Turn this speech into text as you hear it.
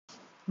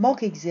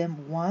Mock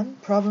Exam 1,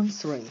 Problem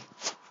 3.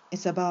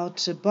 It's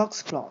about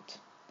box plot.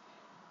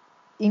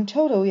 In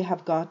total, you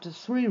have got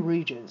 3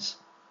 regions.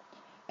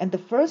 And the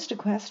first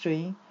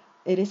question,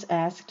 it is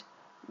asked,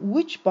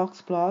 which box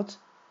plot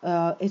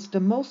is the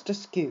most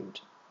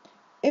skewed?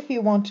 If you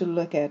want to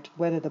look at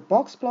whether the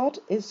box plot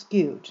is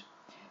skewed,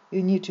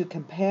 you need to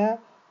compare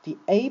the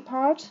A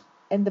part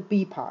and the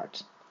B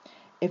part.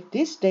 If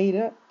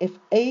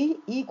A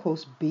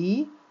equals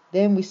B,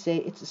 then we say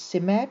it's a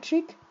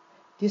symmetric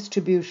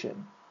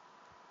distribution.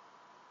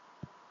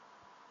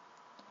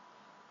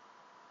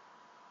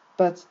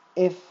 But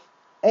if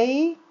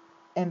A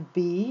and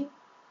B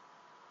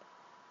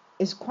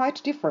is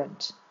quite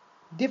differs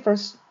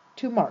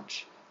too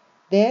much,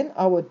 then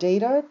our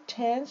data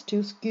tends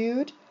to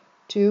skew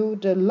to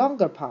the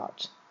longer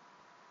part.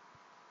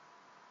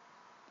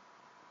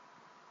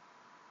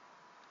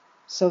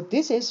 So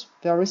this is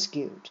very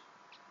skewed.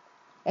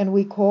 And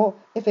we call,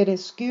 if it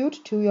is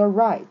skewed to your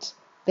right,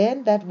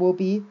 then that will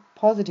be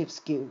positive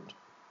skewed.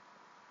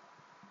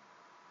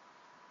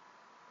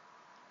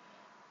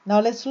 Now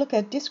let's look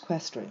at this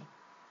question.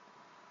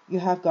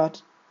 You have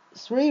got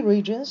 3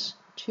 regions,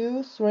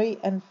 2, 3,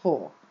 and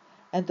 4.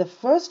 And the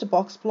first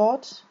box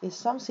plot is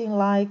something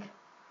like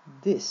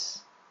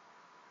this.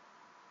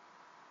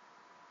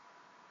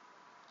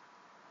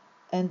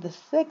 And the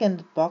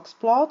second box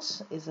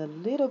plot is a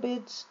little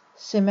bit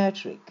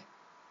symmetric.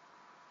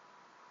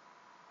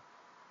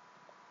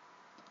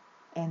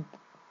 And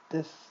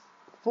the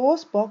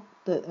fourth box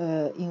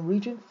in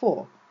region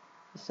 4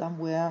 is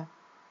somewhere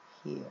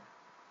here.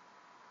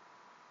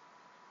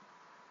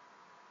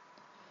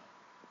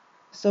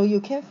 So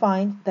you can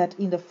find that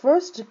in the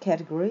first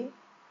category,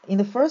 in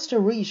the first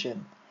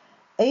region,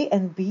 A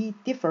and B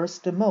differs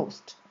the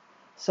most.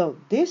 So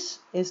this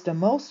is the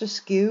most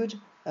skewed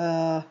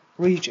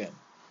region.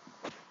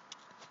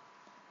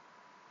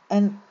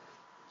 And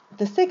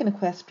the second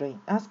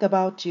question asks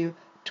about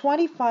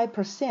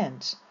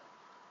 25%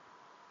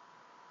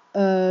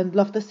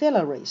 of the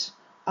salaries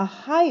are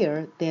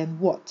higher than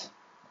what?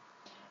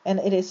 And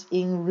it is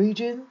in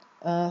region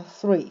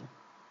 3.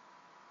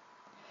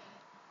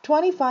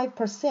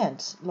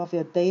 25% of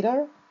your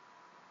data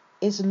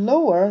is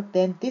lower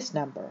than this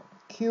number,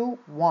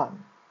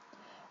 Q1,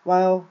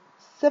 while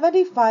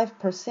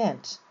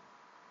 75%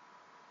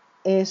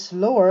 is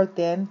lower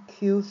than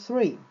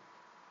Q3.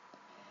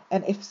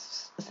 And if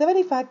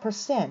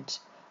 75%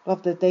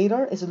 of the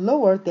data is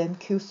lower than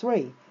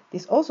Q3,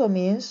 this also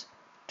means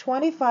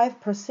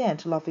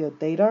 25% of your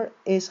data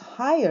is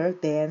higher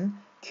than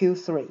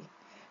Q3.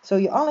 So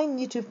you only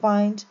need to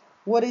find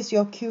what is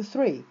your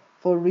Q3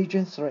 for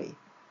region 3.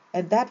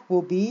 And that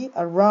will be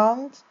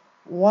around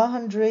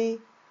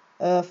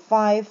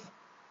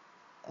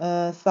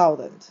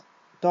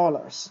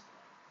 $105,000.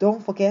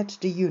 Don't forget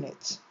the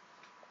units.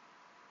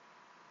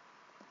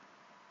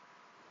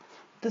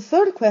 The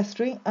third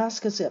question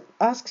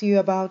asks you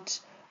about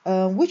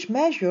which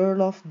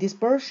measure of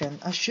dispersion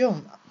are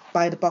shown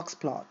by the box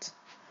plot.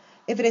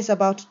 If it is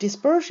about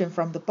dispersion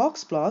from the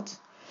box plot,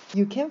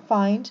 you can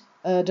find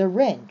the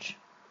range.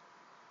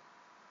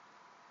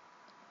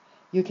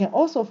 You can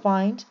also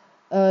find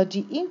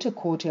the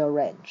interquartile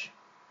range.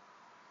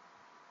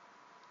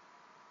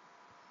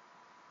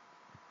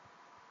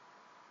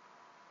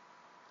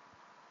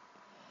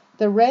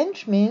 The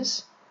range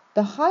means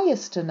the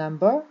highest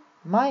number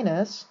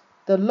minus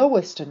the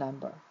lowest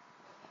number.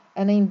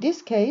 And in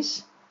this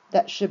case,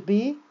 that should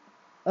be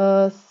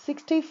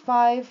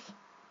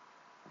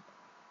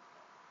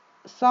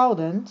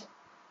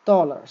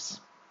 $65,000.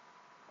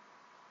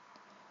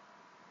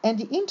 And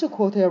the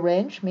interquartile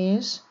range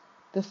means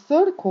the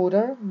third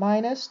quarter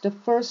minus the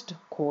first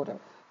quarter.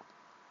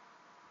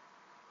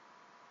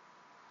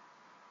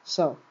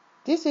 So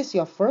this is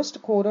your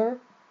first quarter,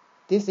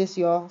 this is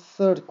your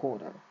third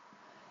quarter.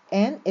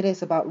 And it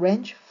is about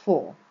range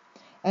 4.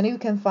 And you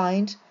can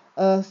find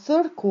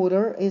third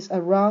quarter is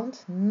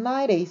around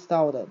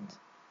 90,000.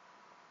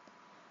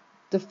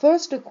 The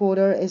first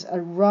quarter is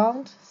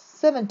around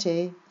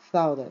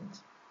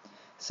 70,000.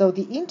 So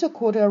the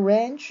interquartile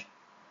range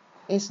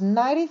is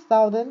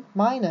 90,000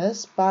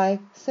 minus by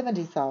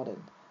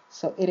 70,000.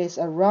 So it is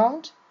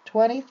around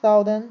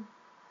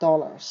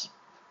 $20,000.